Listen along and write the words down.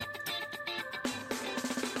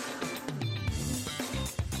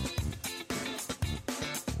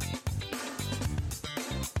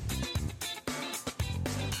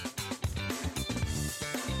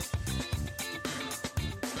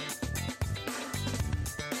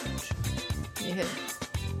Yeah.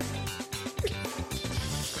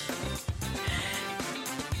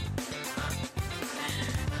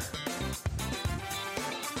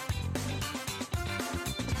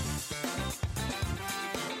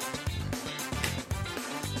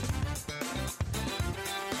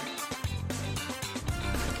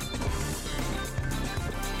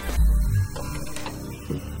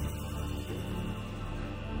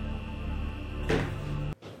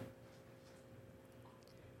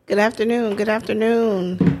 Good afternoon. Good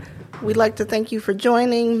afternoon. We'd like to thank you for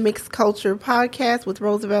joining Mixed Culture Podcast with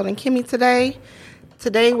Roosevelt and Kimmy today.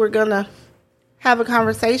 Today we're going to have a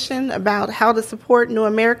conversation about how to support new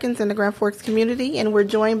Americans in the Grand Forks community, and we're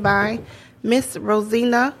joined by Miss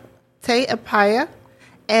Rosina Te Apaya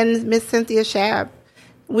and Miss Cynthia Shab.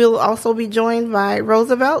 We'll also be joined by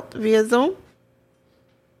Roosevelt via Zoom.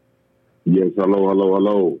 Yes,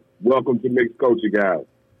 hello. Welcome to Mixed Culture, guys.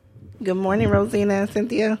 Good morning, Rosina and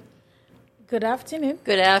Cynthia. Good afternoon.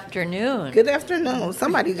 Good afternoon. Good afternoon.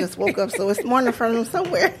 Somebody just woke up, so it's morning from them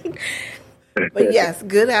somewhere. But yes,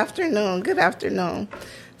 good afternoon. Good afternoon.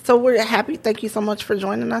 So we're happy. Thank you so much for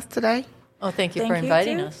joining us today. Oh, thank you for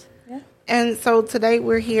inviting us. Yeah. And so today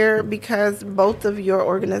we're here because both of your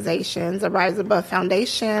organizations, Arise Above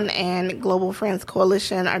Foundation and Global Friends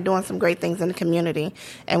Coalition, are doing some great things in the community.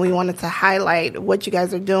 And we wanted to highlight what you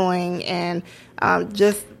guys are doing and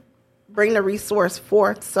just bring the resource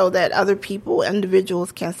forth so that other people,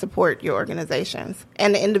 individuals, can support your organizations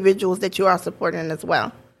and the individuals that you are supporting as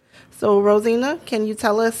well. So, Rosina, can you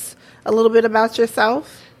tell us a little bit about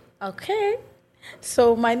yourself? Okay.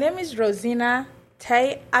 So my name is Rosina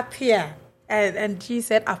Te Apia. And she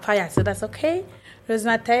said Apaya, so that's okay.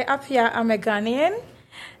 Rosina Te Apia, I'm a Ghanaian.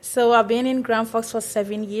 So I've been in Grand Forks for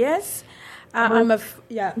 7 years. I've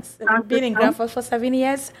been in Grand Forks for 7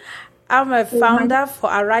 years. I'm a founder for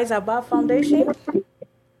Arise Above Foundation.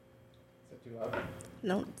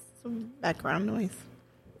 No, some background noise.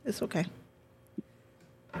 It's okay.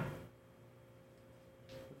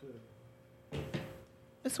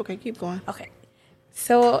 It's okay. Keep going. Okay.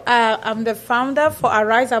 So I'm the founder for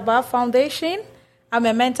Arise Above Foundation. I'm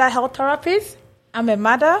a mental health therapist. I'm a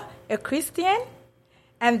mother, a Christian,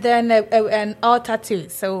 and then an author too.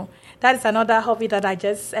 So that is another hobby that I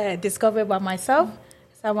just discovered by myself.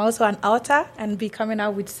 So I'm also an author and be coming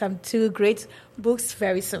out with some 2 great books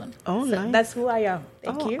very soon. Oh, so nice. That's who I am.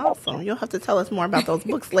 Thank you. Awesome. You'll have to tell us more about those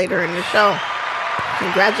books later in your show.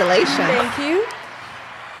 Congratulations. Thank you.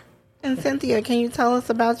 And Cynthia, can you tell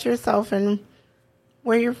us about yourself and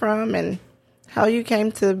where you're from and how you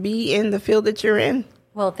came to be in the field that you're in?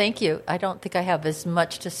 Well, thank you. I don't think I have as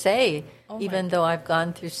much to say, even though I've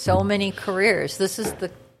gone through so many careers. This is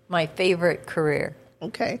my favorite career.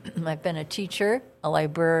 Okay. I've been a teacher, a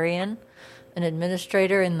librarian, an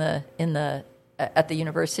administrator at the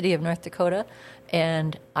University of North Dakota,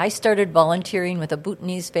 and I started volunteering with a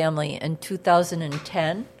Bhutanese family in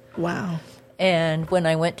 2010. Wow. And when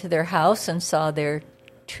I went to their house and saw their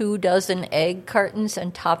 24 egg cartons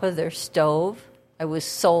on top of their stove, I was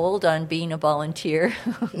sold on being a volunteer.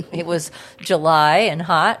 It was July and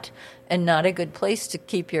hot, and not a good place to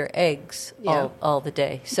keep your eggs all the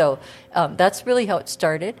day. So that's really how it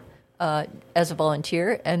started as a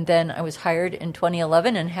volunteer. And then I was hired in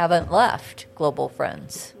 2011 and haven't left Global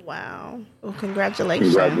Friends. Wow. Well,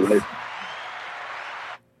 congratulations.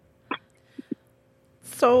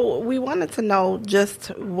 So we wanted to know just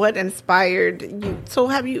what inspired you.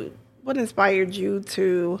 So what inspired you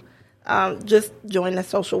to just join the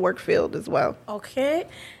social work field as well? Okay.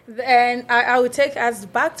 And I will take us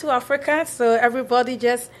back to Africa. So everybody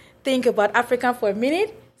just think about Africa for a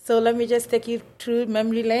minute. So let me just take you through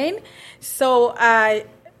memory lane. So I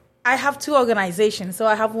have 2 organizations. So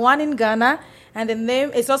I have one in Ghana, and the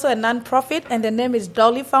name is also a non-profit, and the name is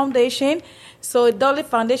Dolly Foundation. So Dolly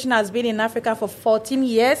Foundation has been in Africa for 14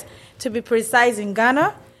 years, to be precise, in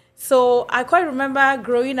Ghana. So I quite remember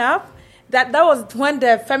growing up, that was when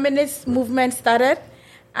the feminist movement started,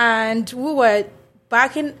 and we were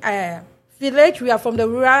back in a village. We are from the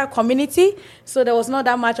rural community, so there was not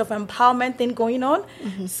that much of empowerment thing going on.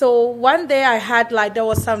 Mm-hmm. So one day I had there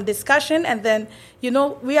was some discussion, and then,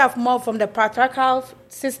 we have more from the patriarchal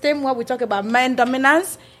system where we talk about men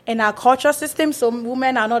dominance in our culture system, so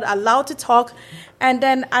women are not allowed to talk. And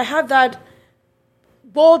then I had that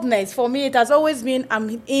boldness. For me, it has always been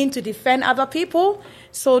I'm in to defend other people.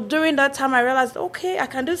 So during that time, I realized, okay, I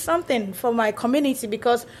can do something for my community,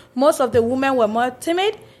 because most of the women were more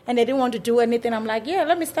timid and they didn't want to do anything. I'm like, yeah,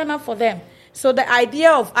 let me stand up for them. So the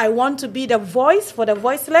idea of I want to be the voice for the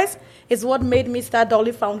voiceless is what made me start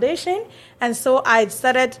Dolly Foundation. And so I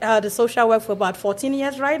started the social work for about 14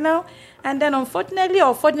 years right now. And then unfortunately,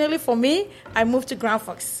 or fortunately for me, I moved to Grand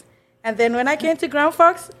Forks. And then when I came to Grand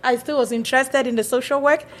Forks, I still was interested in the social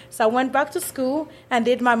work. So I went back to school and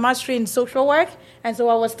did my mastery in social work. And so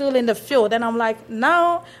I was still in the field. And I'm like,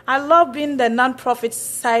 now I love being the nonprofit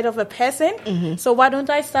side of a person. So why don't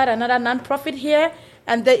I start another nonprofit here?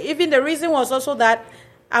 And even the reason was also that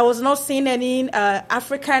I was not seeing any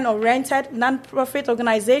African-oriented nonprofit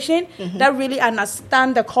organization that really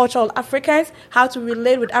understand the culture of Africans, how to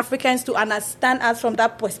relate with Africans to understand us from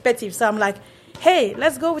that perspective. So I'm like, hey,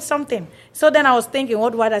 let's go with something. So then I was thinking,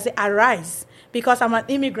 what do I say? Arise. Because I'm an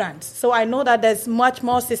immigrant. So I know that there's much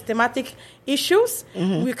more systematic issues.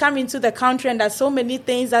 We come into the country and there's so many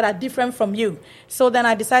things that are different from you. So then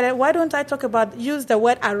I decided, why don't I use the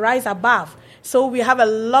word arise above? So we have a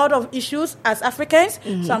lot of issues as Africans.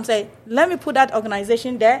 So I'm saying, let me put that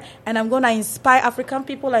organization there, and I'm going to inspire African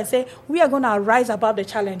people and say, we are going to rise above the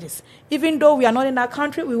challenges. Even though we are not in that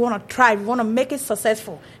country, we want to thrive. We want to make it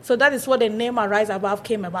successful. So that is what the name Arise Above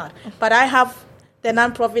came about. But I have the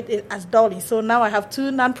nonprofit as Dolly. So now I have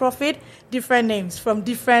 2 nonprofit, different names from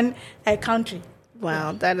different countries.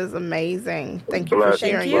 Wow, that is amazing. Thank you for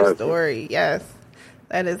sharing your story. Yes,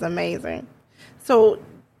 that is amazing. So,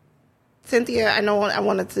 Cynthia, I know I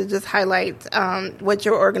wanted to just highlight what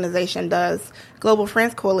your organization does. Global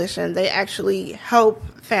Friends Coalition, they actually help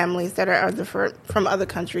families that are from other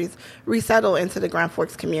countries resettle into the Grand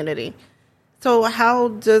Forks community. So how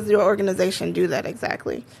does your organization do that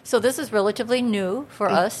exactly? So this is relatively new for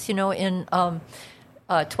us. You know, in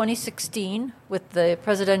 2016, with the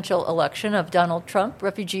presidential election of Donald Trump,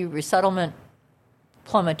 refugee resettlement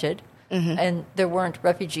plummeted, and there weren't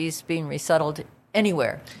refugees being resettled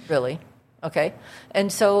anywhere, really. Okay?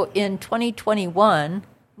 And so in 2021,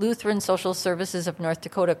 Lutheran Social Services of North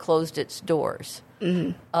Dakota closed its doors.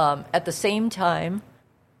 At the same time,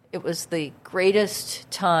 it was the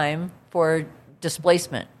greatest time for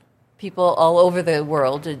displacement. People all over the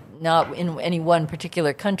world, not in any one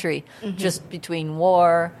particular country, just between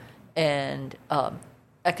war and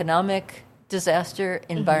economic disaster,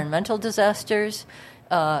 environmental disasters,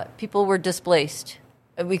 people were displaced.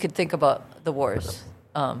 We could think about the wars,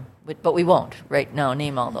 but we won't right now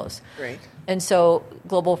name all those. Great. And so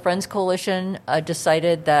Global Friends Coalition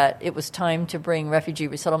decided that it was time to bring refugee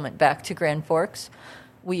resettlement back to Grand Forks.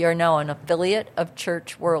 We are now an affiliate of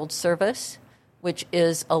Church World Service, which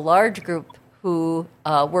is a large group who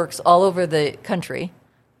works all over the country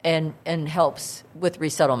and helps with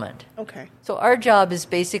resettlement. Okay. So our job is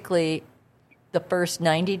basically the first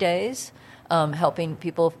 90 days, helping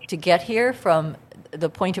people to get here from the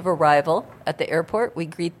point of arrival at the airport. We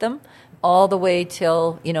greet them all the way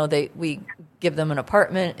till, we give them an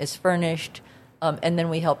apartment, is furnished, and then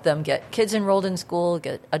we help them get kids enrolled in school,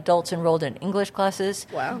 get adults enrolled in English classes.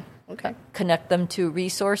 Wow. Okay. Connect them to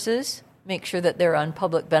resources, make sure that they're on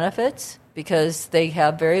public benefits because they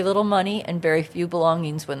have very little money and very few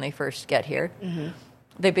belongings when they first get here.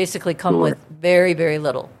 They basically come with very, very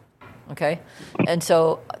little. Okay? And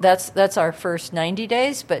so that's our first 90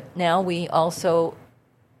 days, but now we also,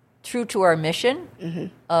 true to our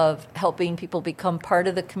mission of helping people become part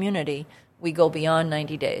of the community, we go beyond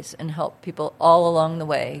 90 days and help people all along the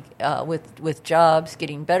way with jobs,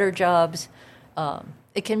 getting better jobs.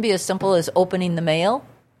 It can be as simple as opening the mail.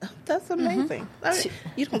 That's amazing. I mean,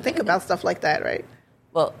 you don't think about stuff like that, right?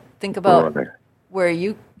 Well, think about where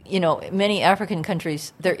many African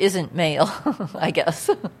countries, there isn't mail, I guess.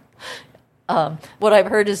 What I've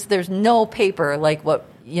heard is there's no paper like what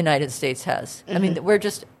United States has. I mean,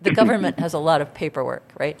 the government has a lot of paperwork,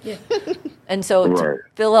 right? Yeah. And so to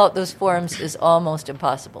fill out those forms is almost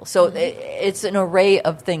impossible. So it's an array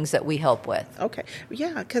of things that we help with. Okay.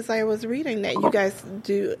 Yeah, because I was reading that you guys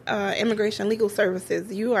do immigration legal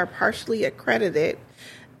services. You are partially accredited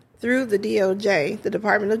through the DOJ, the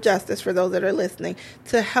Department of Justice, for those that are listening,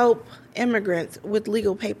 to help immigrants with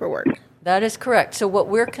legal paperwork. That is correct. So what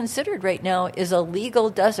we're considered right now is a legal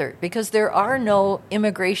desert because there are no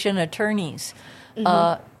immigration attorneys,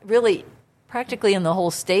 really practically in the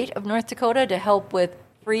whole state of North Dakota to help with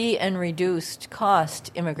free and reduced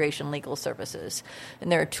cost immigration legal services.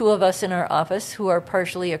 And there are 2 of us in our office who are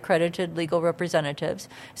partially accredited legal representatives.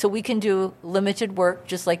 So we can do limited work,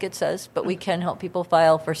 just like it says, but we can help people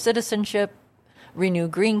file for citizenship, renew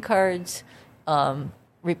green cards,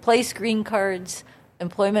 replace green cards,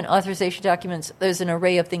 employment authorization documents. There's an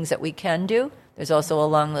array of things that we can do. There's also a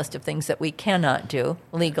long list of things that we cannot do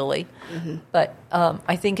legally. But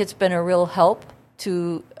I think it's been a real help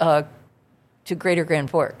to to Greater Grand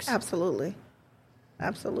Forks. Absolutely.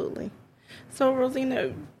 So,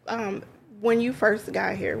 Rosina, when you first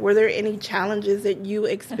got here, were there any challenges that you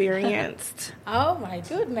experienced? Oh, my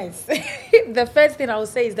goodness. The first thing I would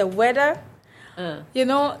say is the weather.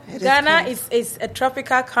 Ghana is a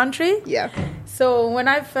tropical country. Yeah. So when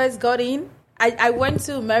I first got in, I went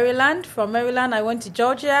to Maryland. From Maryland, I went to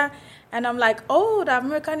Georgia. And I'm like, oh, the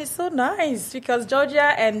American is so nice because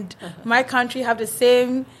Georgia and my country have the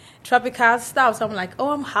same tropical stuff. So I'm like, oh,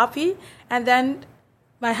 I'm happy. And then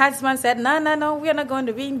my husband said, no, we are not going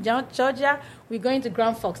to be in Georgia. We're going to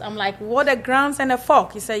Grand Forks. I'm like, what, a grounds and a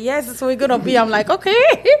fork? He said, yes, that's where we're going to be. I'm like,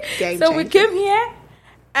 okay. So we came here.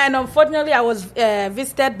 And unfortunately, I was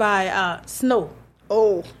visited by snow.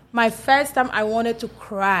 Oh. My first time, I wanted to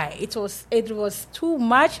cry. It was too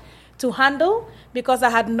much to handle because I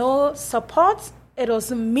had no support. It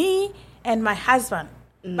was me and my husband.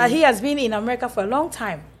 But he has been in America for a long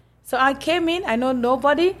time. So I came in, I know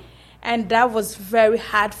nobody, and that was very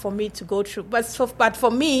hard for me to go through. But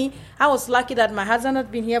for me, I was lucky that my husband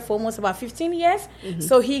had been here for almost about 15 years.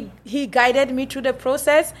 So he guided me through the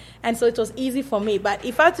process, and so it was easy for me. But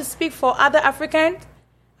if I had to speak for other Africans,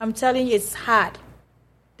 I'm telling you, it's hard.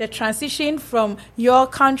 The transition from your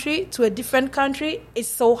country to a different country is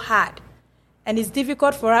so hard. And it's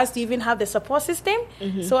difficult for us to even have the support system.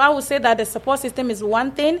 So I would say that the support system is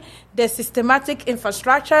one thing. The systematic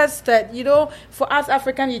infrastructures that, for us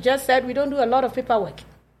Africans, you just said we don't do a lot of paperwork.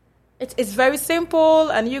 It's very simple,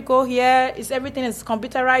 and you go here, everything is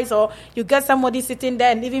computerized, or you get somebody sitting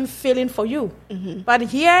there and even filling for you. But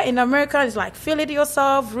here in America, it's like fill it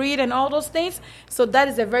yourself, read, and all those things. So that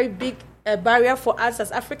is a very big barrier for us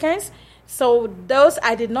as Africans. So those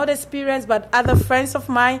I did not experience, but other friends of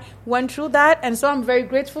mine went through that. And so I'm very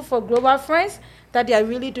grateful for Global Friends that they are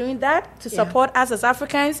really doing that to support us as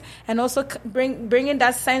Africans and also bringing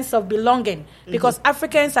that sense of belonging. Because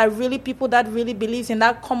Africans are really people that really believe in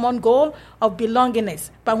that common goal of belongingness.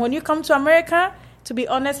 But when you come to America, to be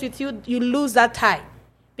honest with you, you lose that tie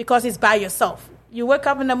because it's by yourself. You wake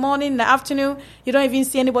up in the morning, in the afternoon, you don't even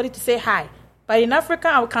see anybody to say hi. But in Africa,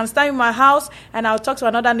 I can stand in my house and I'll talk to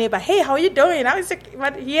another neighbor. Hey, how are you doing?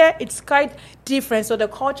 But here, it's quite different. So the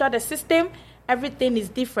culture, the system, everything is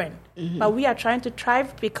different. But we are trying to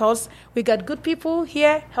thrive because we got good people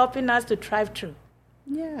here helping us to thrive through.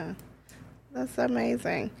 Yeah, that's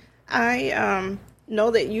amazing. I know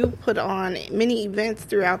that you put on many events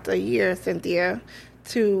throughout the year, Cynthia,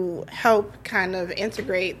 to help kind of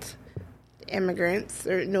integrate immigrants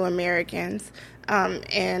or new Americans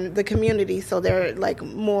and the community. So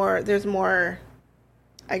there's more,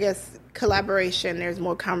 I guess, collaboration. There's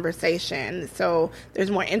more conversation. So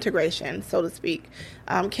there's more integration, so to speak.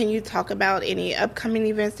 Can you talk about any upcoming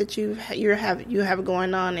events that you have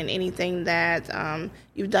going on, and anything that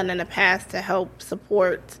you've done in the past to help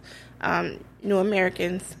support new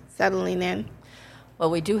Americans settling in?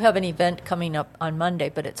 Well, we do have an event coming up on Monday,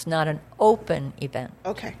 but it's not an open event.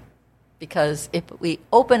 Okay. Because if we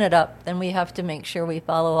open it up, then we have to make sure we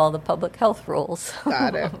follow all the public health rules.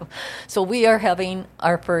 Got it. So we are having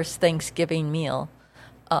our first Thanksgiving meal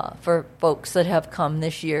for folks that have come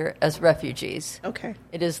this year as refugees. Okay.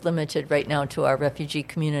 It is limited right now to our refugee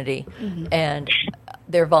community, and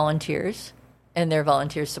their volunteers and their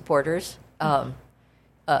volunteer supporters,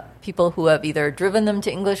 people who have either driven them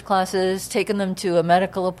to English classes, taken them to a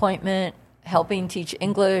medical appointment, helping teach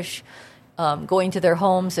English, going to their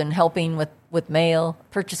homes and helping with mail,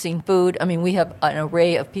 purchasing food. I mean, we have an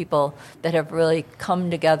array of people that have really come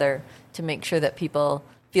together to make sure that people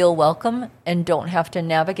feel welcome and don't have to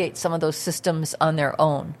navigate some of those systems on their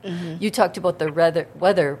own. You talked about the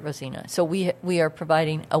weather, Rosina. So we are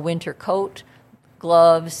providing a winter coat,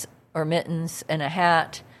 gloves or mittens, and a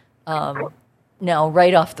hat now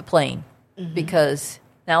right off the plane because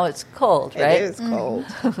now it's cold, right? It is cold.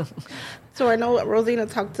 So I know Rosina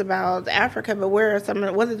talked about Africa, but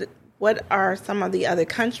what are some of the other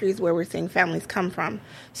countries where we're seeing families come from?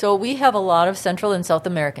 So we have a lot of Central and South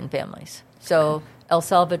American families. So El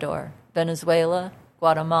Salvador, Venezuela,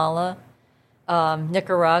 Guatemala,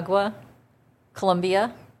 Nicaragua,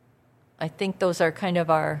 Colombia. I think those are kind of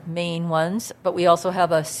our main ones. But we also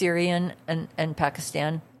have a Syrian and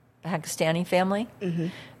Pakistani family.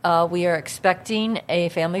 We are expecting a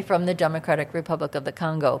family from the Democratic Republic of the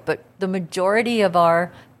Congo. But the majority of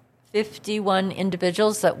our 51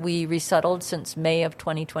 individuals that we resettled since May of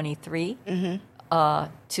 2023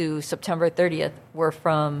 to September 30th were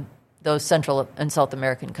from those Central and South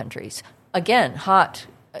American countries. Again, hot,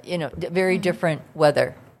 very different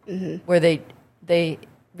weather, where they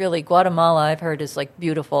really, Guatemala, I've heard, is like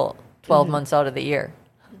beautiful 12 months out of the year.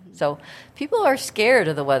 So people are scared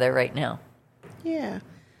of the weather right now. Yeah.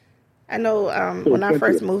 I know when I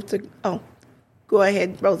first moved to, go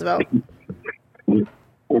ahead, Roosevelt. Miss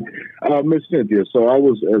Cynthia, so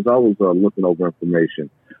as I was looking over information,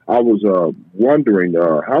 I was wondering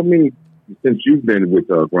how many, since you've been with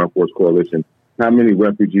Ground Force Coalition, how many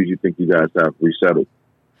refugees you think you guys have resettled?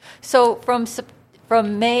 So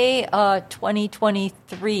from May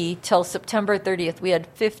 2023 till September 30th, we had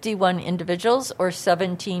 51 individuals or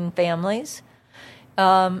 17 families.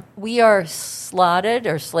 We are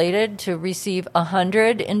slated to receive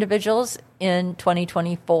 100 individuals in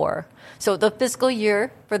 2024. So the fiscal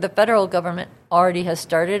year for the federal government already has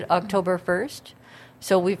started October 1st.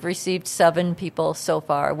 So we've received 7 people so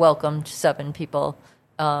far, welcomed 7 people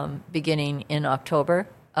beginning in October.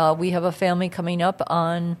 We have a family coming up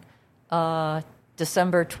on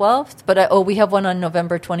December 12th, but we have one on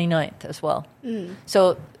November 29th as well.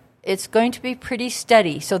 So it's going to be pretty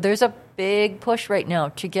steady. So there's a big push right now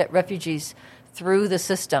to get refugees through the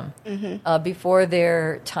system before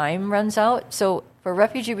their time runs out. So for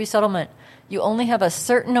refugee resettlement, you only have a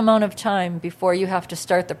certain amount of time before you have to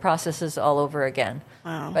start the processes all over again.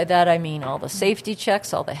 Wow. By that I mean all the safety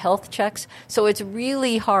checks, all the health checks. So it's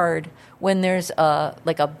really hard when there's a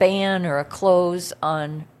ban or a close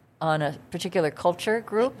on a particular culture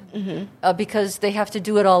group because they have to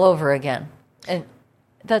do it all over again. And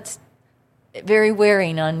that's very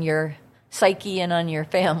wearing on your psyche and on your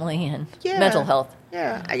family and mental health.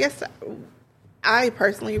 Yeah, I guess I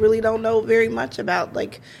personally really don't know very much about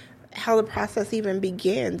how the process even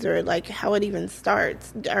begins or how it even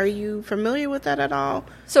starts. Are you familiar with that at all?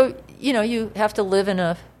 So, you have to live in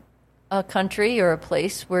a country or a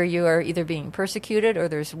place where you are either being persecuted or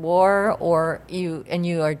there's war or you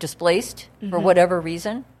are displaced for whatever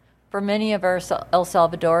reason. For many of our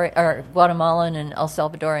Guatemalan and El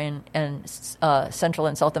Salvadorian and Central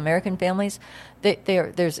and South American families,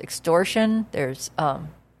 there's extortion, there's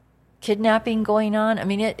kidnapping going on. I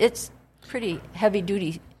mean, it's pretty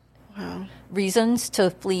heavy-duty reasons to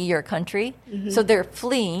flee your country. So they're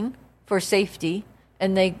fleeing for safety,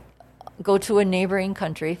 and they go to a neighboring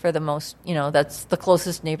country for the most, that's the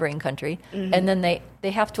closest neighboring country. And then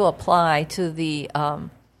they have to apply to the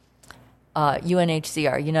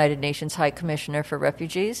UNHCR, United Nations High Commissioner for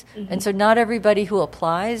Refugees. And so not everybody who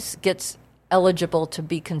applies gets eligible to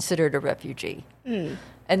be considered a refugee.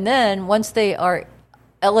 And then once they are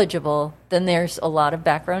eligible, then there's a lot of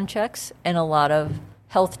background checks and a lot of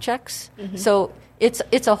health checks. So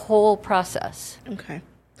it's a whole process. Okay.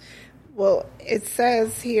 Well, it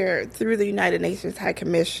says here, through the United Nations High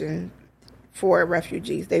Commission for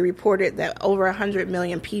Refugees, they reported that over 100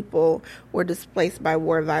 million people were displaced by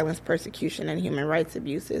war, violence, persecution, and human rights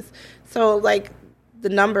abuses. So, the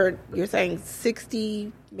number, you're saying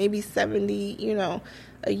 60, maybe 70,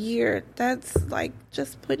 a year, that's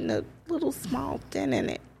just putting a little small dent in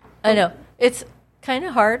it. I know. It's kind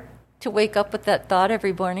of hard to wake up with that thought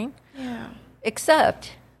every morning. Yeah.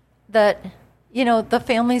 Except that, the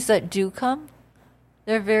families that do come,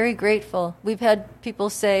 they're very grateful. We've had people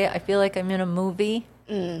say, I feel like I'm in a movie,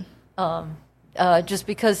 just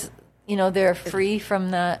because, they're free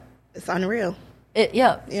from that. It's unreal.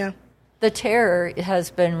 Yeah. The terror has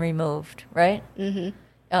been removed, right?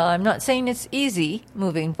 I'm not saying it's easy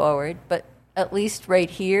moving forward, but at least right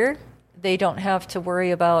here, they don't have to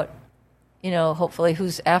worry about, hopefully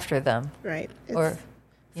who's after them. Right. It's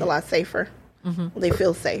a lot safer. They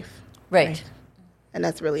feel safe. Right. And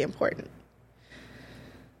that's really important.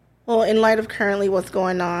 Well, in light of currently what's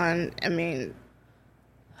going on, I mean,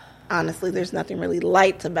 honestly, there's nothing really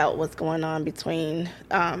light about what's going on between,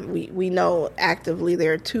 we know actively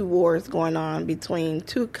there are 2 wars going on between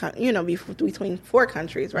between 4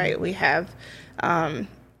 countries, right? We have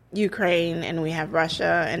Ukraine and we have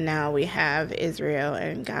Russia and now we have Israel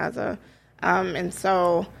and Gaza. And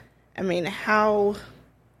so, I mean, how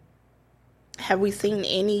have we seen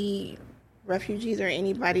any refugees or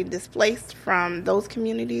anybody displaced from those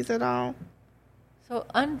communities at all? So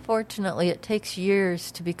unfortunately, it takes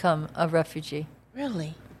years to become a refugee.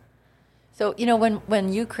 Really? So,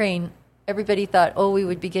 when Ukraine, everybody thought, we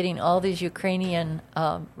would be getting all these Ukrainian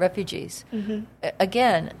refugees.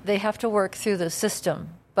 Again, they have to work through the system.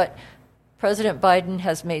 But President Biden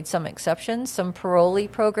has made some exceptions, some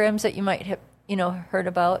parolee programs that you might have, heard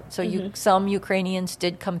about. So some Ukrainians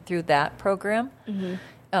did come through that program.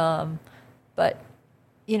 But,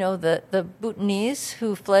 the Bhutanese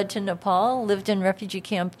who fled to Nepal lived in refugee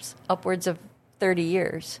camps upwards of 30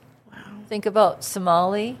 years. Wow. Think about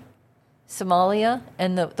Somalia,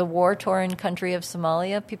 and the war-torn country of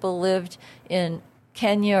Somalia. People lived in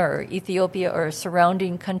Kenya or Ethiopia or a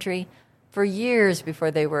surrounding country for years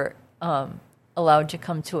before they were allowed to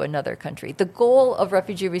come to another country. The goal of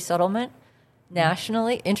refugee resettlement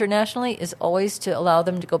nationally, internationally, is always to allow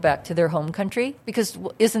them to go back to their home country, because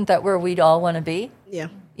isn't that where we'd all want to be? Yeah.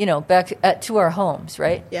 Back to our homes,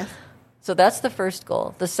 right? Yeah. So that's the first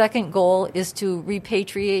goal. The second goal is to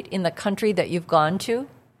repatriate in the country that you've gone to.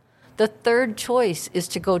 The third choice is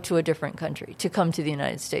to go to a different country, to come to the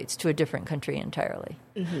United States, to a different country entirely.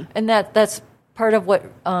 Mm-hmm. And that's part of what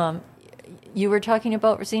you were talking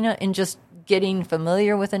about, Rosina, in just getting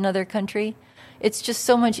familiar with another country. It's just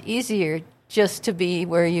so much easier just to be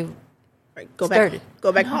where you started.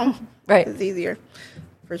 Go back home. Right. It's easier,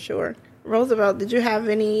 for sure. Roosevelt, did you have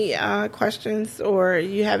any questions, or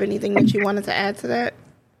you have anything that you wanted to add to that?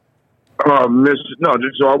 So I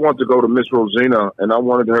want to go to Miss Rosina, and I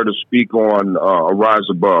wanted her to speak on Arise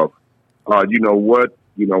Above. What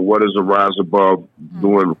is Arise Above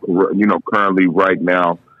doing, currently right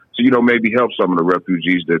now? So, maybe help some of the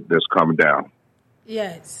refugees that's coming down.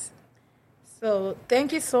 Yes. So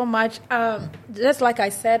thank you so much. Just like I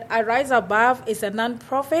said, Arise Above is a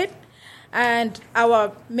nonprofit. And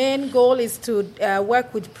our main goal is to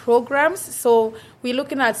work with programs. So we're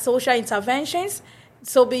looking at social interventions.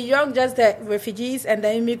 So beyond just the refugees and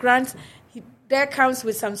the immigrants, there comes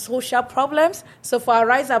with some social problems. So for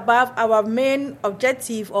Rise Above, our main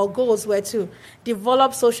objective or goals were to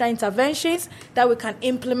develop social interventions that we can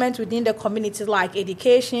implement within the community, like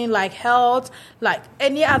education, like health, like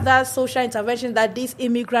any other social intervention that these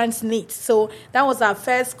immigrants need. So that was our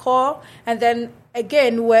first call. And then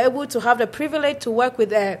again, we're able to have the privilege to work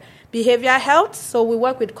with behavioral health. So we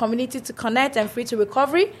work with Community to Connect and Free to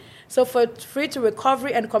Recovery. So for Free to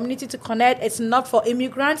Recovery and Community to Connect, it's not for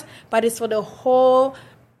immigrants, but it's for the whole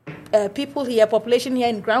population here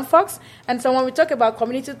in Grand Forks. And so when we talk about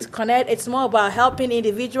Community to Connect, it's more about helping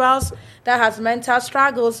individuals that have mental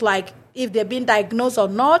struggles, like if they've been diagnosed or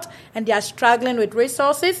not, and they are struggling with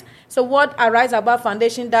resources. So what Arise Above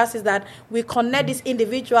Foundation does is that we connect these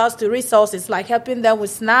individuals to resources, like helping them with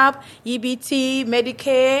SNAP, EBT,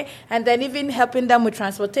 Medicare, and then even helping them with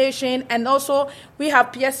transportation. And also we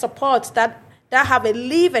have peer support that have a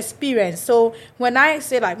lived experience. So when I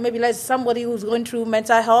say, like, maybe let's somebody who's going through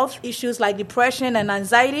mental health issues like depression and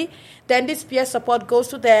anxiety, then this peer support goes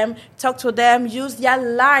to them, talk to them, use their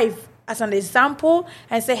life as an example,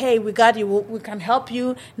 and say, hey, we got you, we can help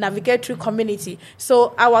you navigate through community.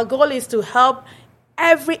 So our goal is to help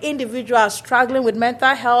every individual struggling with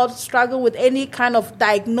mental health, struggling with any kind of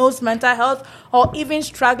diagnosed mental health, or even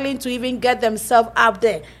struggling to even get themselves up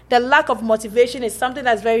there. The lack of motivation is something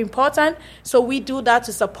that's very important, so we do that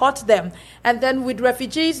to support them. And then with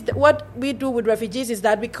refugees, what we do with refugees is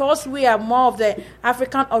that because we are more of the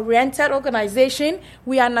African-oriented organization,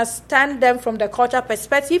 we understand them from the cultural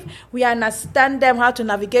perspective, we understand them how to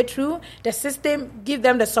navigate through the system, give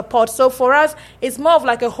them the support. So for us, it's more of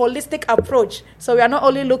like a holistic approach. So we are not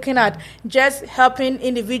only looking at just helping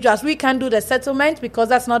individuals. We can do the settlement because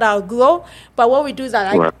that's not our goal, but what we do is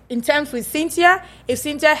that, like, in terms with Cynthia, if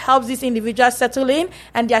Cynthia helps these individuals settle in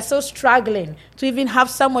and they are so struggling to even have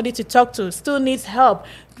somebody to talk to, still needs help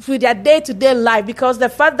with their day-to-day life, because the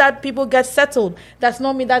fact that people get settled does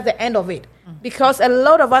not mean that's the end of it. Because a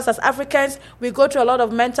lot of us as Africans, we go through a lot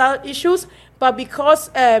of mental issues, but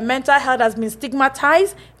because mental health has been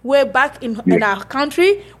stigmatized way back in our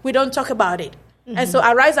country, we don't talk about it. Mm-hmm. And so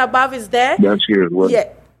Arise Above is there. That's here as well. Yeah.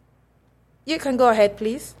 You can go ahead,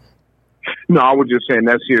 please. No, I was just saying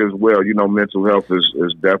that's here as well. Mental health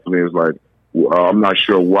is definitely like, I'm not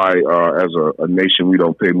sure why as a nation we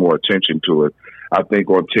don't pay more attention to it. I think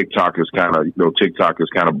on TikTok is kind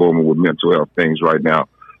of booming with mental health things right now.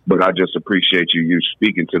 But I just appreciate you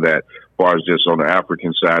speaking to that as far as just on the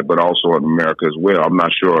African side, but also in America as well. I'm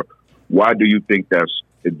not sure, why do you think that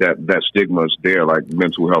stigma is there, like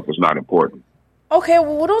mental health is not important? Okay,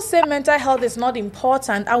 well, we don't say mental health is not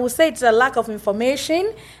important. I would say it's a lack of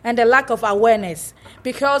information and a lack of awareness.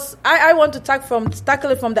 Because I want to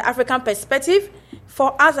tackle it from the African perspective.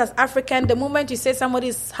 For us as African, the moment you say somebody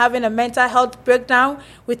is having a mental health breakdown,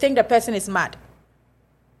 we think the person is mad.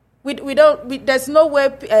 There's no way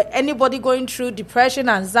anybody going through depression,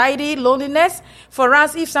 anxiety, loneliness. For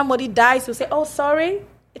us, if somebody dies, we say, oh, sorry.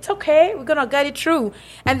 It's okay. We're going to get it through.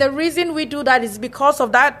 And the reason we do that is because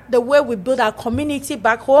of that, the way we build our community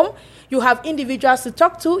back home. You have individuals to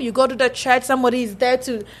talk to. You go to the church, somebody is there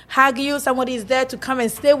to hug you. Somebody is there to come and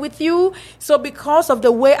stay with you. So because of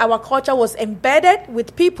the way our culture was embedded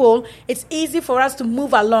with people, it's easy for us to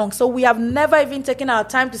move along. So we have never even taken our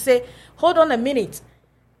time to say, hold on a minute.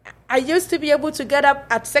 I used to be able to get up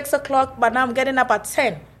at 6 o'clock, but now I'm getting up at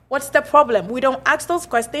 10. What's the problem? We don't ask those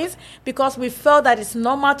questions because we felt that it's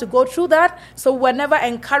normal to go through that. So we're never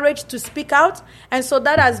encouraged to speak out. And so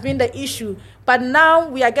that has been the issue. But now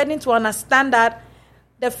we are getting to understand that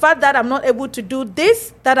the fact that I'm not able to do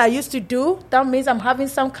this that I used to do, that means I'm having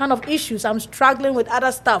some kind of issues. I'm struggling with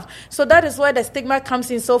other stuff. So that is where the stigma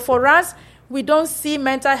comes in. So for us, we don't see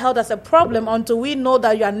mental health as a problem until we know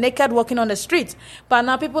that you are naked walking on the street. But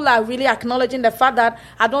now people are really acknowledging the fact that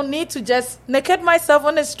I don't need to just naked myself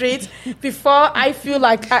on the street before I feel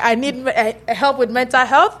like I need help with mental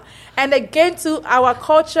health. And again, to our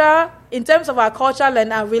culture, in terms of our culture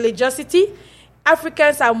and our religiosity,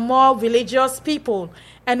 Africans are more religious people.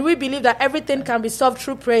 And we believe that everything can be solved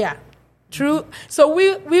through prayer. So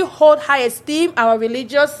we hold high esteem our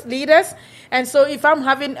religious leaders. And so if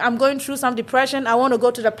I'm going through some depression, I want to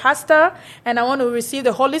go to the pastor and I want to receive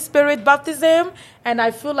the Holy Spirit baptism. And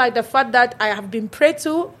I feel like the fact that I have been prayed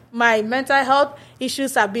to, my mental health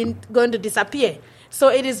issues have been going to disappear. So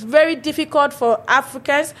it is very difficult for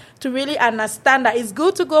Africans to really understand that it's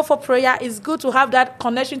good to go for prayer. It's good to have that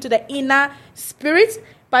connection to the inner spirit,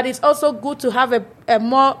 but it's also good to have a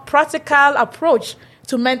more practical approach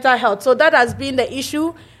to mental health. So that has been the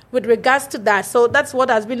issue with regards to that. So that's what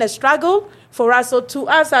has been a struggle for us. So to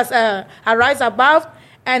us as a Rise Above,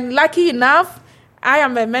 and lucky enough, I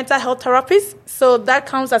am a mental health therapist. So that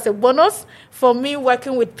comes as a bonus for me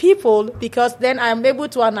working with people, because then I am able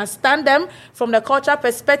to understand them from the cultural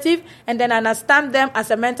perspective and then understand them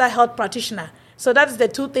as a mental health practitioner. So that's the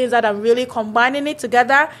two things that I'm really combining it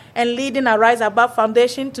together and leading a Rise Above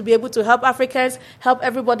Foundation to be able to help Africans, help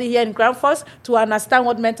everybody here in Grand Force to understand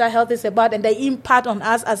what mental health is about and the impact on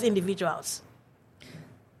us as individuals.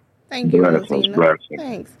 Thank you, Rosina.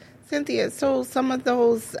 Thanks. Cynthia, so some of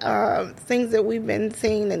those things that we've been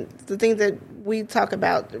seeing and the things that we talk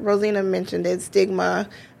about, Rosina mentioned it, stigma.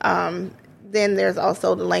 Then there's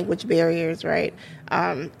also the language barriers, right?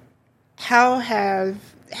 How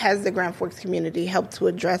has the Grand Forks community helped to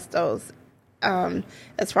address those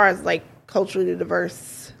as far as like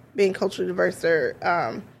being culturally diverse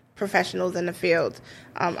or professionals in the field?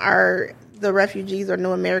 Are the refugees or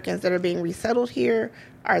new Americans that are being resettled here,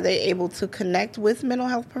 are they able to connect with mental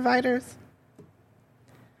health providers?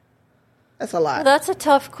 That's a lot. Well, that's a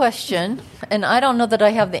tough question, and I don't know that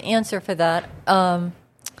I have the answer for that.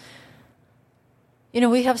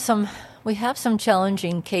 We have some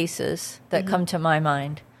challenging cases that come to my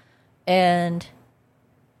mind, and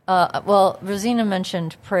Rosina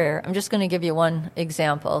mentioned prayer. I'm just going to give you one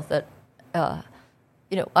example that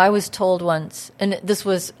I was told once, and this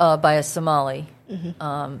was by a Somali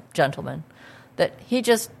gentleman, that he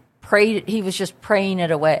just prayed. He was just praying it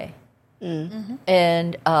away,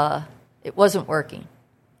 and it wasn't working.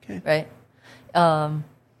 Okay. Right,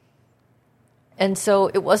 and so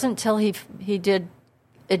it wasn't till he did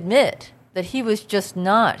admit that he was just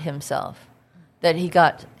not himself that he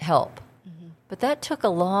got help. But that took a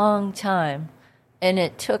long time, and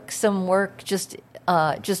it took some work just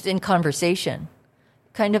in conversation,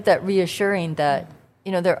 kind of that reassuring that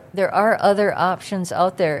there are other options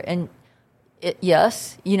out there. And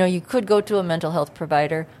yes, you could go to a mental health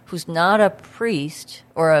provider who's not a priest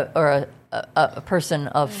or a person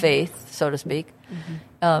of faith, so to speak,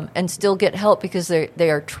 and still get help because they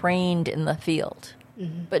are trained in the field.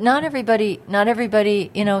 But not everybody,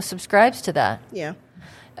 subscribes to that. Yeah.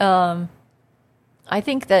 I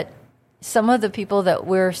think that some of the people that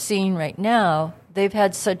we're seeing right now, they've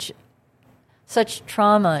had such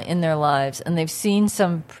trauma in their lives, and they've seen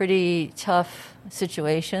some pretty tough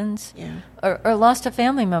situations, or lost a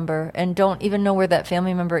family member and don't even know where that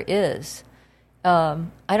family member is. I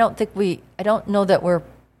don't know that we're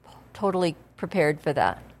totally prepared for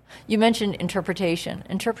that. You mentioned interpretation.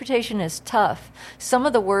 Interpretation is tough. Some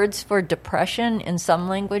of the words for depression in some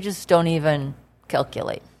languages don't even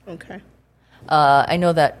calculate. Okay. I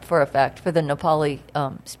know that for a fact for the Nepali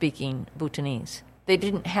speaking Bhutanese. They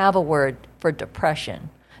didn't have a word for depression.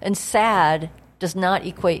 And sad does not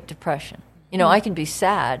equate depression. I can be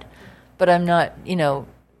sad, but I'm not,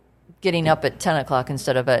 getting up at 10 o'clock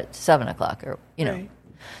instead of at 7 o'clock Right.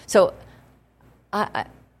 So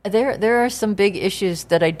there are some big issues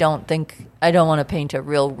that I don't want to paint a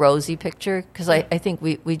real rosy picture, because I think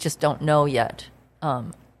we just don't know yet.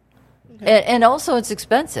 And also it's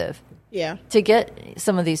expensive. Yeah. To get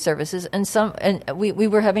some of these services, and we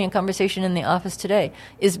were having a conversation in the office today.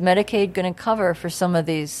 Is Medicaid going to cover for some of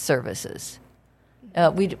these services?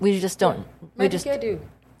 We just don't. Medicaid do.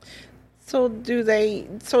 So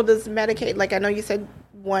does Medicaid? Like I know you said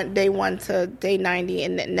day 1 to day 90,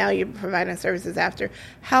 and now you're providing services after,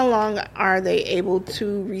 how long are they able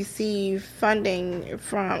to receive funding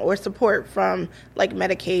from or support from like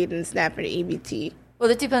Medicaid and SNAP and EBT? Well,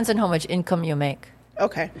 it depends on how much income you make.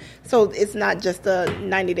 Okay. So it's not just a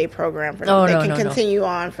 90-day program for them. No, they no, can no, continue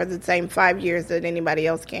on for the same 5 years that anybody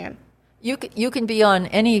else can. You can be on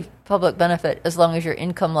any public benefit as long as your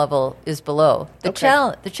income level is below. The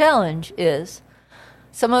challenge is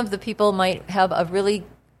some of the people might have a really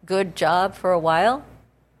good job for a while,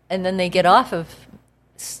 and then they get off of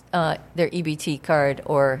their EBT card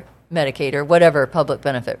or Medicaid or whatever public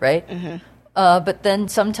benefit, right? Mm-hmm. But then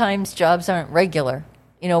sometimes jobs aren't regular.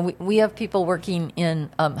 You know, we have people working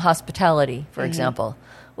in hospitality, for example.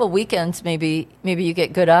 Well, weekends, maybe you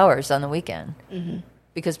get good hours on the weekend. Mm-hmm.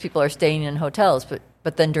 Because people are staying in hotels,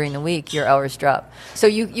 but then during the week your hours drop. So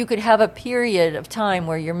you could have a period of time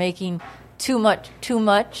where you're making too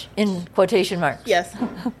much in quotation marks. Yes.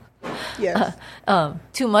 Yes.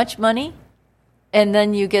 Too much money, and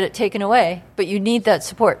then you get it taken away. But you need that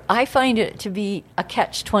support. I find it to be a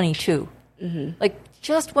catch-22. Mm-hmm. Like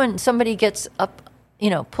just when somebody gets up,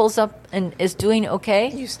 pulls up and is doing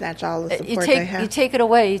okay, you snatch all the support they have. You take it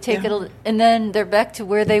away. You take it, and then they're back to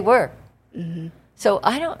where they were. Mm-hmm. So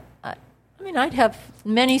I'd have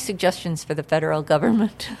many suggestions for the federal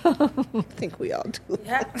government. I think we all do.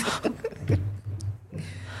 Yeah.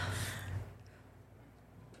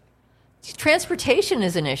 Transportation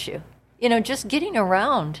is an issue. Just getting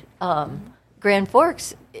around Grand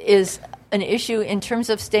Forks is an issue in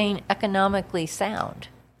terms of staying economically sound.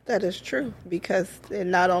 That is true, because it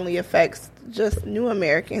not only affects just new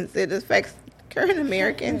Americans, it affects current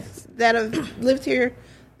Americans that have lived here,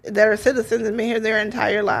 that are citizens and been here their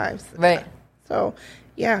entire lives. Right. So,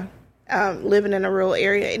 yeah, living in a rural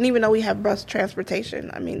area. And even though we have bus transportation,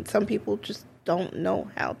 I mean, some people just don't know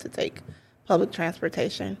how to take public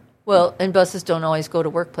transportation. Well, and buses don't always go to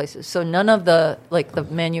workplaces. So none of the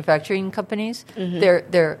manufacturing companies,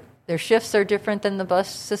 their shifts are different than the bus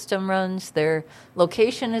system runs. Their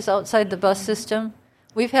location is outside the bus system.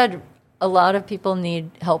 We've had a lot of people need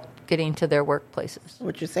help getting to their workplaces.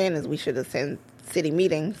 What you're saying is we should have sent city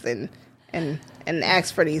meetings and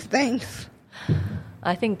ask for these things.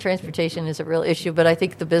 I think transportation is a real issue, but I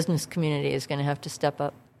think the business community is going to have to step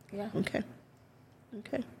up. Yeah. Okay.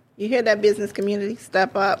 You hear that, business community?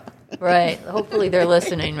 Step up. Right. Hopefully they're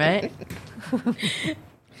listening, right?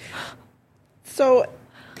 So,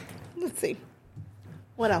 let's see.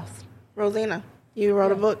 What else? Rosina, you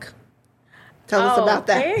wrote a book. Tell us about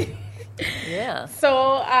that. Yeah.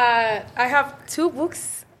 So, I have 2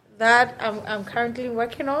 books that I'm currently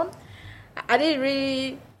working on. I didn't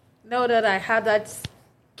really know that I had that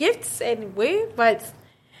gift anyway, but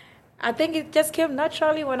I think it just came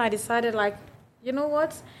naturally when I decided, you know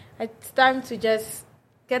what? It's time to just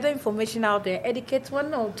get the information out there, educate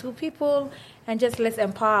 1 or 2 people, and just let's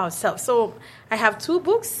empower ourselves. So I have 2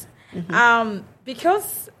 books. Mm-hmm.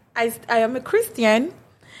 Because I am a Christian,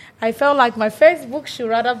 I felt like my first book should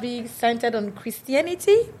rather be centered on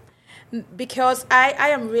Christianity, because I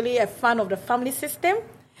am really a fan of the family system.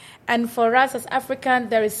 And for us as Africans,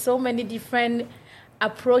 there is so many different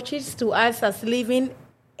approaches to us as living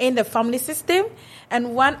in the family system.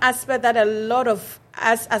 And one aspect that a lot of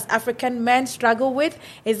us as African men struggle with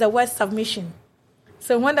is the word submission.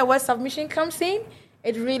 So when the word submission comes in,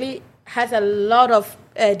 it really has a lot of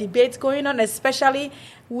debates going on, especially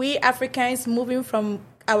we Africans moving from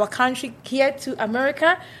our country here to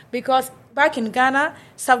America, because back in Ghana,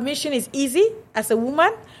 submission is easy as a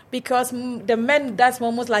woman because the men does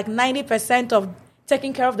almost like 90% of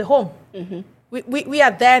taking care of the home. Mm-hmm. We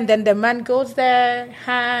are there, and then the man goes there,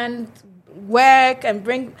 work and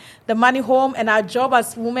bring the money home, and our job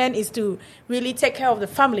as women is to really take care of the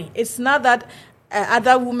family. It's not that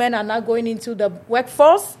other women are not going into the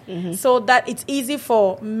workforce, so that it's easy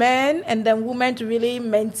for men and then women to really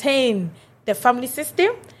maintain the family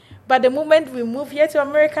system. But the moment we move here to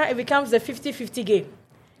America, it becomes the 50-50 game.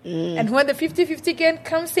 And when the 50-50 game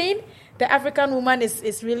comes in, the African woman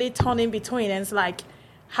is really torn in between. And it's like,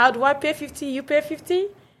 how do I pay 50? You pay 50?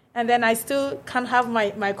 And then I still can't have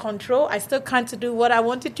my control. I still can't do what I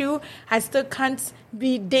want to do. I still can't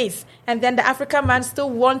be this. And then the African man still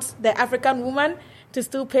wants the African woman to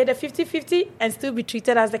still pay the 50-50 and still be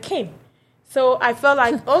treated as the king. So I felt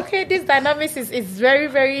like, okay, this dynamics is very,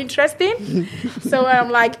 very interesting. So I'm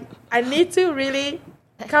like, I need to really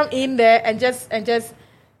come in there and just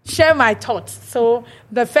share my thoughts. So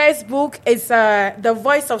the first book is The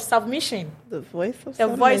Voice of Submission. The Voice of Submission.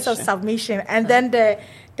 The Voice of Submission. And then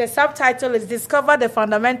the subtitle is Discover the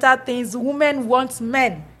Fundamental Things Women Want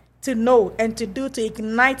Men to Know and to Do to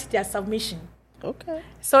Ignite Their Submission. Okay.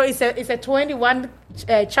 So it's a 21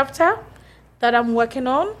 chapter that I'm working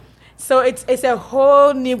on. So it's a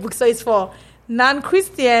whole new book. So it's for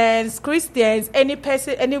non-Christians, Christians,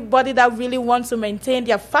 anybody that really wants to maintain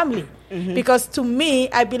their family. Because to me,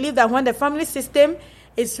 I believe that when the family system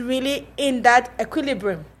is really in that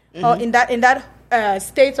equilibrium or in that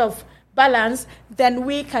state of balance, then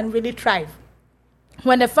we can really thrive.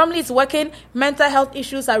 When the family is working, mental health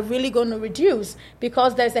issues are really going to reduce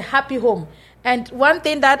because there's a happy home. And one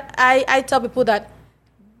thing that I tell people that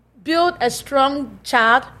build a strong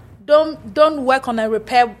child, don't work on a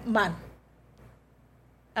repair man.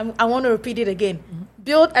 I want to repeat it again.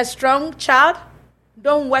 Build a strong child,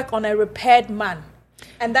 don't work on a repaired man.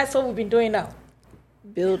 And that's what we've been doing now.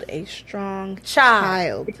 Build a strong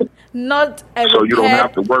child. Not a So you don't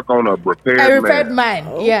have to work on a repaired man.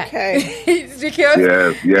 Okay. Because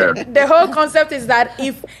yes. the whole concept is that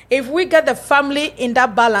if we get the family in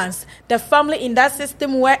that balance, the family in that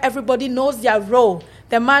system where everybody knows their role,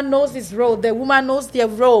 the man knows his role, the woman knows their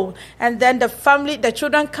role, and then the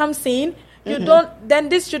children comes in, then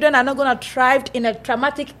these children are not going to thrive in a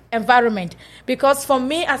traumatic environment. Because for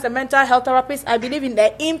me as a mental health therapist, I believe in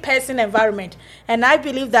the in-person environment. And I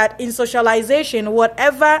believe that in socialization,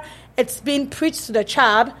 whatever it's been preached to the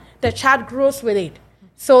child grows with it.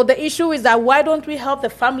 So the issue is that why don't we help the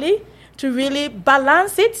family to really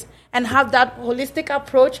balance it and have that holistic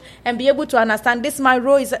approach and be able to understand this is my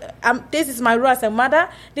role as a mother,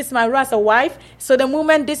 this is my role as a wife. So the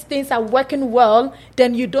moment these things are working well,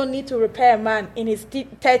 then you don't need to repair a man in his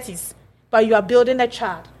 30s, but you are building a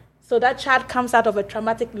child. So that child comes out of a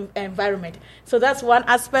traumatic environment. So that's one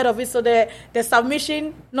aspect of it. So the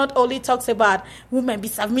submission not only talks about women be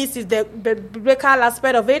submissive, the biblical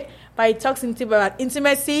aspect of it, but it talks about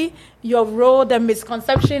intimacy, your role, the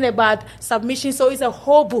misconception about submission. So it's a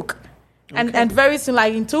whole book. Okay. And very soon,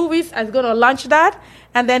 like in 2 weeks, I'm going to launch that.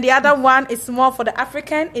 And then the other one is more for the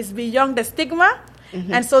African, is Beyond the Stigma.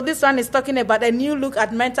 And so this one is talking about a new look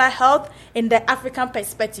at mental health in the African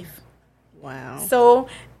perspective. Wow.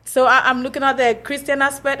 So I'm looking at the Christian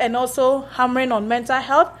aspect and also hammering on mental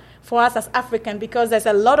health for us as African, because there's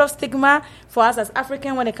a lot of stigma for us as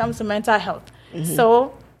African when it comes to mental health.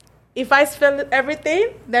 So if I spill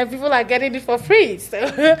everything, then people are getting it for free. So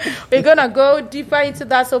we're going to go deeper into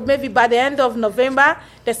that. So maybe by the end of November,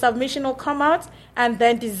 the submission will come out. And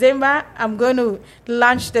then December, I'm going to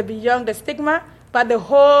launch the Beyond the Stigma. But the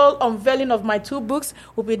whole unveiling of my 2 books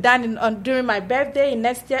will be done during my birthday in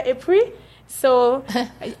next year, April. So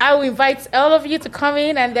I will invite all of you to come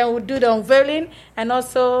in, and then we'll do the unveiling and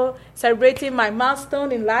also celebrating my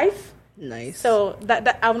milestone in life. Nice. So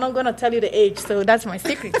that I'm not going to tell you the age, so that's my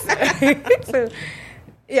secret.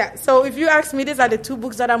 So if you ask me, these are the 2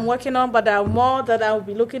 books that I'm working on, but there are more that I will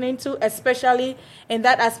be looking into, especially in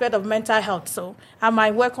that aspect of mental health. So I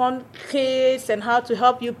might work on kids and how to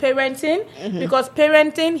help you parenting, because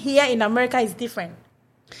parenting here in America is different.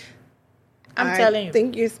 I'm telling you. I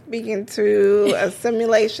think you're speaking to a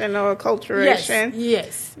simulation or acculturation.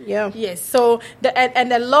 Yes. Yeah. Yes. So,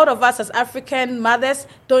 and a lot of us as African mothers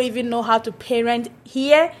don't even know how to parent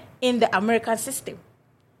here in the American system.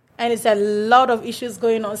 And it's a lot of issues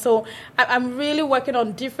going on. So I'm really working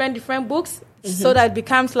on different books so that it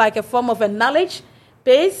becomes like a form of a knowledge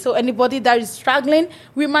base. So anybody that is struggling,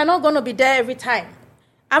 we might not going to be there every time.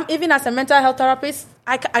 Even as a mental health therapist,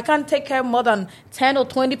 I can't take care of more than 10 or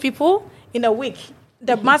 20 people in a week.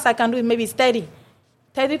 The most I can do is maybe 30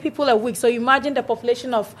 people a week. So imagine the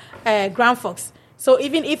population of Grand Forks. So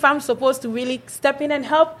even if I'm supposed to really step in and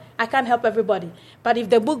help, I can't help everybody. But if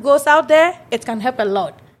the book goes out there, it can help a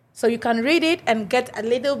lot. So you can read it and get a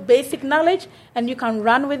little basic knowledge, and you can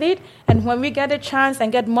run with it. And when we get a chance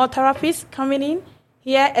and get more therapists coming in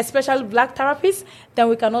here, especially Black therapists, then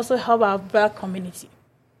we can also help our Black community.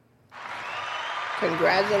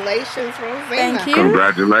 Congratulations, Rosina. Thank you.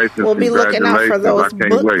 Congratulations. We'll be looking out for those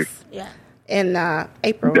books. Wait. Yeah. In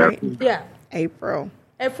April, right? Yeah. April.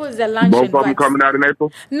 April is the launch. Both of them coming out in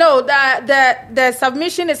April? No, the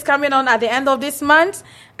submission is coming on at the end of this month,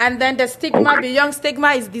 and then the stigma, Beyond Stigma,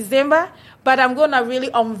 is December. But I'm going to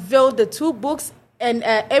really unveil the 2 books on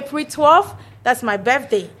April 12th. That's my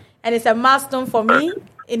birthday, and it's a milestone for me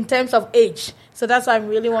in terms of age. So that's why I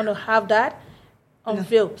really want to have that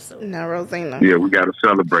unveiled. So. No, Rosina. Yeah, we got to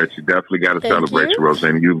celebrate you. Definitely got to celebrate you,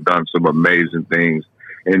 Rosina. You've done some amazing things.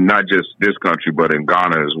 And not just this country, but in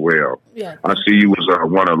Ghana as well. Yeah. I see you was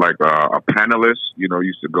one of a panelist. You know,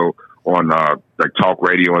 used to go on like talk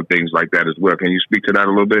radio and things like that as well. Can you speak to that a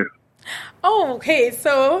little bit? Oh, okay.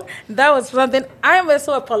 So that was something. I'm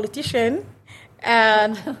also a politician,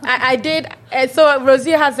 and I did. And so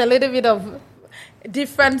Rosie has a little bit of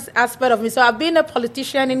different aspect of me. So I've been a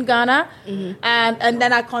politician in Ghana, and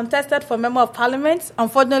then I contested for member of parliament.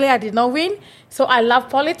 Unfortunately, I did not win. So I love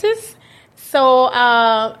politics. So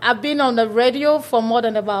I've been on the radio for more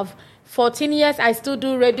than about 14 years. I still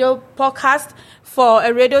do radio podcast for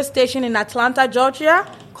a radio station in Atlanta, Georgia,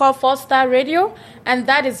 called 4-Star Radio. And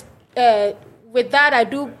that is, with that, I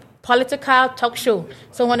do political talk show.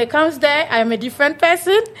 So when it comes there, I'm a different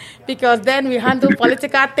person because then we handle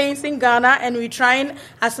political things in Ghana and we're trying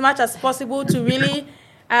as much as possible to really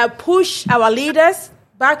push our leaders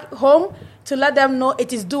back home to let them know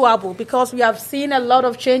it is doable because we have seen a lot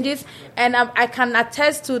of changes and I can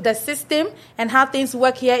attest to the system and how things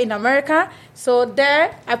work here in America. So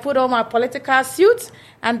there I put on my political suit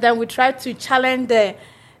and then we try to challenge the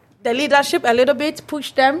leadership a little bit,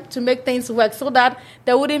 push them to make things work so that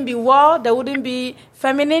there wouldn't be war, there wouldn't be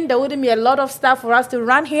feminine, there wouldn't be a lot of stuff for us to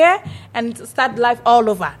run here and start life all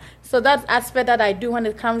over. So that's aspect that I do when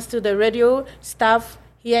it comes to the radio stuff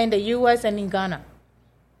here in the U.S. and in Ghana.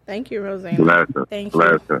 Thank you, Rosanna. Thank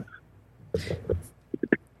you.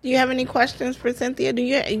 Do you have any questions for Cynthia? Do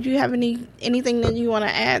you have anything that you want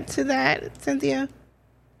to add to that, Cynthia?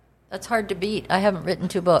 That's hard to beat. I haven't written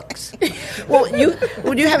 2 books. Well,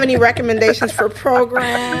 would you have any recommendations for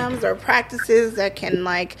programs or practices that can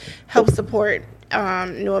help support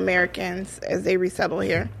new Americans as they resettle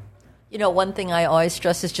here? You know, one thing I always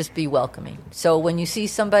stress is just be welcoming. So when you see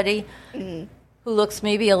somebody who looks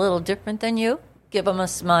maybe a little different than you, give them a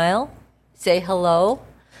smile, say hello.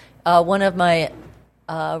 One of my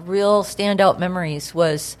real standout memories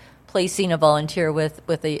was placing a volunteer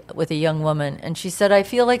with a young woman, and she said, "I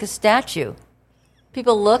feel like a statue.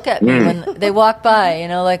 People look at me when they walk by,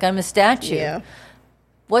 like I'm a statue." Yeah.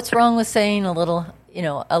 What's wrong with saying a little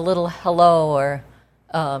hello or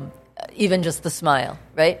even just the smile,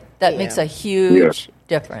 right? That makes a huge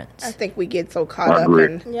difference. I think we get so caught up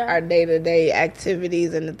in our day-to-day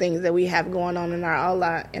activities and the things that we have going on in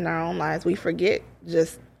our own lives. We forget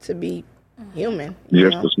just to be human.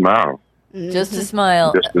 Just to smile. Just to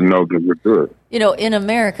smile. Just to know that we're good. In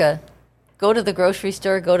America, go to the grocery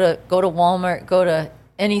store, go to Walmart, go to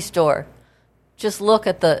any store. Just look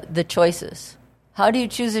at the choices. How do you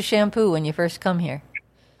choose a shampoo when you first come here?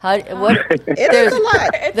 There's a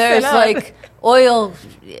lot. There's like oil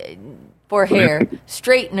for hair,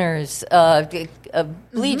 straighteners,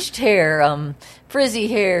 bleached hair, frizzy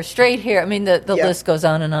hair, straight hair. I mean, the list goes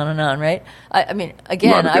on and on and on, right? I mean,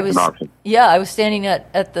 again, I was standing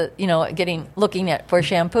at the looking for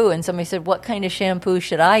shampoo, and somebody said, "What kind of shampoo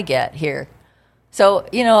should I get here?" So,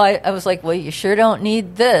 I was like, "Well, you sure don't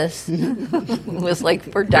need this." It was like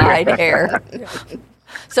for dyed hair.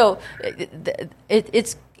 So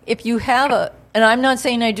it's if you have and I'm not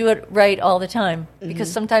saying I do it right all the time because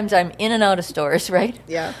sometimes I'm in and out of stores, right?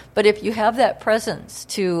 Yeah. But if you have that presence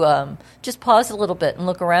to just pause a little bit and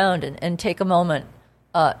look around and take a moment,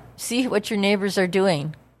 see what your neighbors are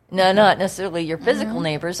doing. No, not necessarily your physical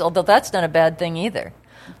neighbors, although that's not a bad thing either.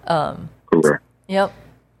 Correct. Yep.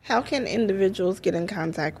 How can individuals get in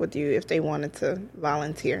contact with you if they wanted to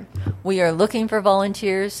volunteer? We are looking for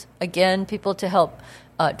volunteers, again, people to help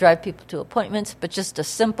drive people to appointments, but just a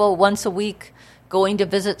simple once a week going to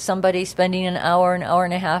visit somebody, spending an hour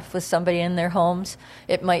and a half with somebody in their homes.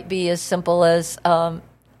 It might be as simple as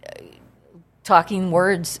talking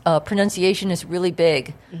words. Pronunciation is really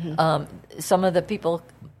big. Some of the people,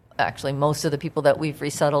 actually most of the people that we've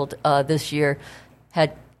resettled this year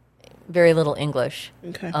had very little English.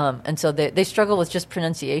 Okay. And so they struggle with just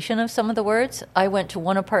pronunciation of some of the words. I went to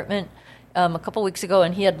one apartment a couple weeks ago,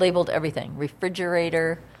 and he had labeled everything: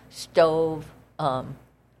 refrigerator, stove,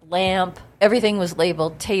 lamp. Everything was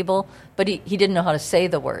labeled, table, but he didn't know how to say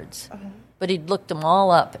the words. But he'd looked them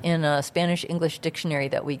all up in a Spanish-English dictionary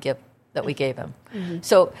that we gave him.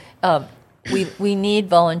 So we need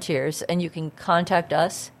volunteers, and you can contact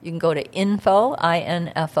us. You can go to info at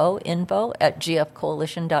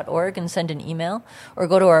gfcoalition.org and send an email, or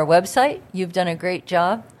go to our website. You've done a great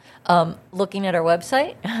job looking at our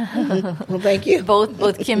website. Well, thank you. Both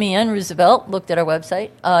Kimmy and Roosevelt looked at our website.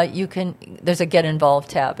 There's a Get Involved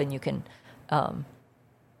tab, and you can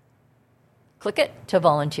click it to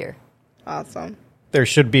volunteer. Awesome. There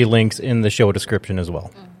should be links in the show description as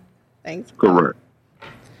well. Thanks. Correct.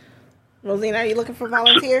 Rosina, are you looking for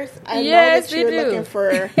volunteers? I Yes, know that you're we do. looking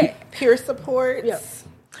for peer support. Yes.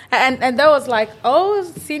 And that was like,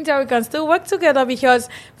 Cynthia, we can still work together because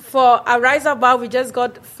for Arise Above, we just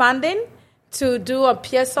got funding to do a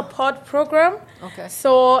peer support program. Okay.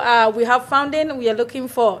 So we have funding. We are looking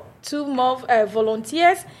for 2 more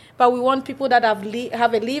volunteers, but we want people that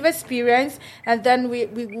have a live experience, and then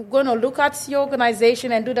we're going to look at your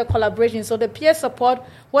organization and do the collaboration. So the peer support,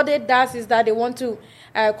 what it does is that they want to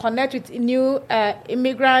connect with new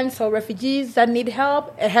immigrants or refugees that need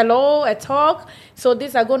help, a talk. So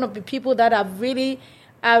these are going to be people that are really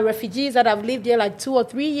refugees that have lived here like 2 or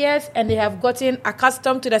 3 years, and they have gotten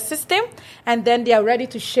accustomed to the system, and then they are ready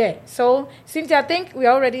to share. So, Cynthia, I think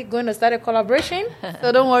we're already going to start a collaboration,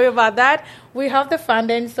 so don't worry about that. We have the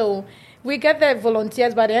funding, so we get the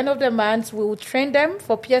volunteers. By the end of the month, we will train them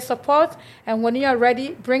for peer support, and when you are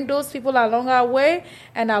ready, bring those people along our way,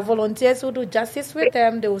 and our volunteers will do justice with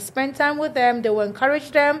them. They will spend time with them, they will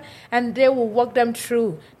encourage them, and they will walk them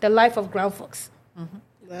through the life of Grand Forks. Mm-hmm.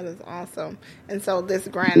 That is awesome. And so this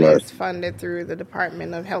grant is funded through the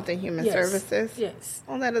Department of Health and Human Services? Yes.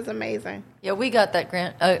 Oh, that is amazing. Yeah, we got that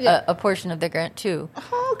grant, a portion of the grant, too.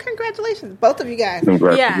 Oh, congratulations. Both of you guys.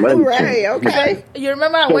 Congratulations. Yeah. Right, okay. You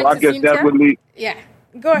remember I went to Cynthia?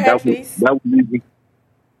 Go ahead, please. That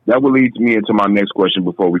would lead me into my next question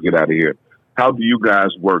before we get out of here. How do you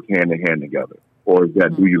guys work hand in hand together? Or is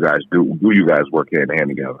that do you guys work hand in hand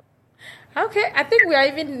together? Okay, I think we are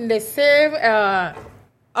even in the same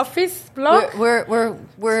office block.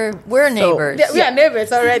 We're neighbors. We are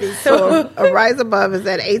neighbors already. So Arise Above is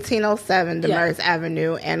at 1807 Demers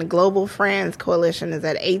Avenue, and Global Friends Coalition is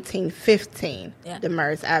at 1815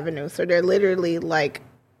 Demers Avenue. So they're literally like,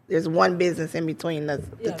 there's one business in between the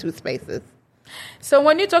 2 spaces. So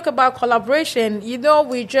when you talk about collaboration,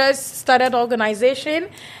 we just started organization,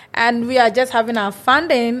 and we are just having our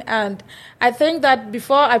funding. And I think that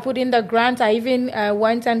before I put in the grant, I even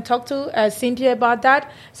went and talked to Cynthia about that.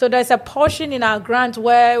 So there's a portion in our grant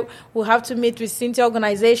where we'll have to meet with Cynthia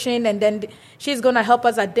organization, and then she's going to help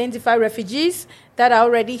us identify refugees that are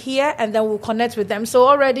already here, and then we'll connect with them. So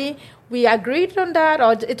already we agreed on that,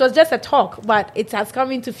 or it was just a talk, but it has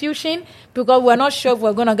come into fusion because we're not sure if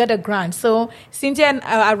we're going to get a grant. So Cynthia and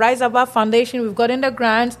Rise Above Foundation, we've gotten the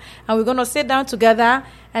grant, and we're going to sit down together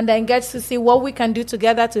and then get to see what we can do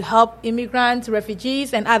together to help immigrants,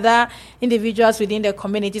 refugees, and other individuals within the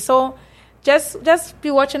community. So just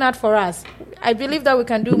be watching out for us. I believe that we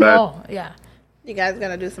can do more. Yeah. You guys are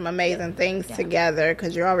going to do some amazing things together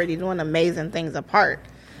because you're already doing amazing things apart.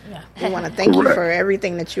 Yeah. We want to thank you for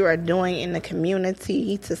everything that you are doing in the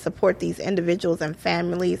community to support these individuals and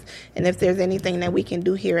families. And if there's anything that we can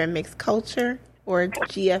do here at Mixed Culture or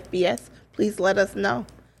GFBS, please let us know.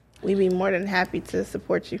 We'd be more than happy to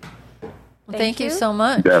support you. Well, thank you so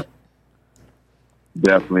much.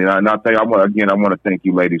 Definitely. And I want to thank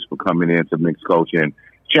you ladies for coming in to Mixed Culture and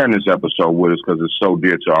sharing this episode with us, because it's so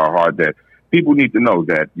dear to our heart that people need to know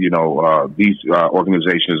that, these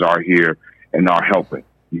organizations are here and are helping.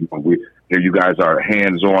 You guys are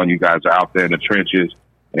hands-on. You guys are out there in the trenches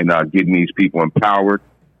and getting these people empowered,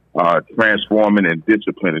 transforming and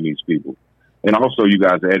disciplining these people. And also you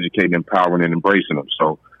guys are educating, empowering, and embracing them.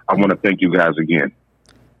 So I want to thank you guys again.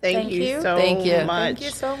 Thank you so much. Thank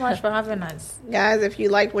you so much for having us. Guys, if you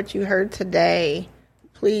liked what you heard today,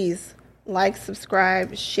 please like,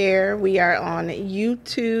 subscribe, share. We are on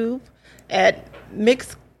YouTube at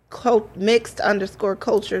Mixed_Culture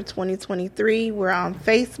 2023. We're on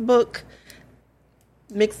Facebook,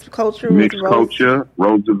 Mixed Culture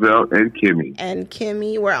Roosevelt and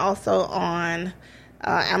Kimmy. We're also on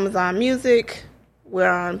Amazon Music. We're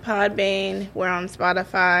on Podbean. We're on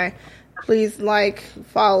Spotify. Please like,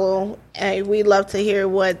 follow. We'd love to hear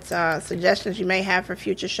what suggestions you may have for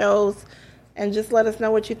future shows, and just let us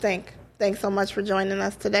know what you think. Thanks so much for joining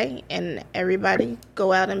us today, and everybody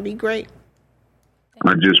go out and be great.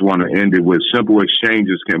 I just want to end it with simple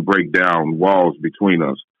exchanges can break down walls between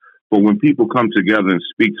us. But when people come together and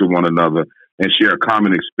speak to one another and share a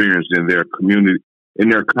common experience in their community, in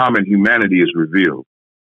their common humanity is revealed.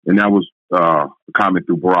 And that was a comment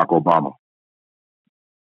through Barack Obama.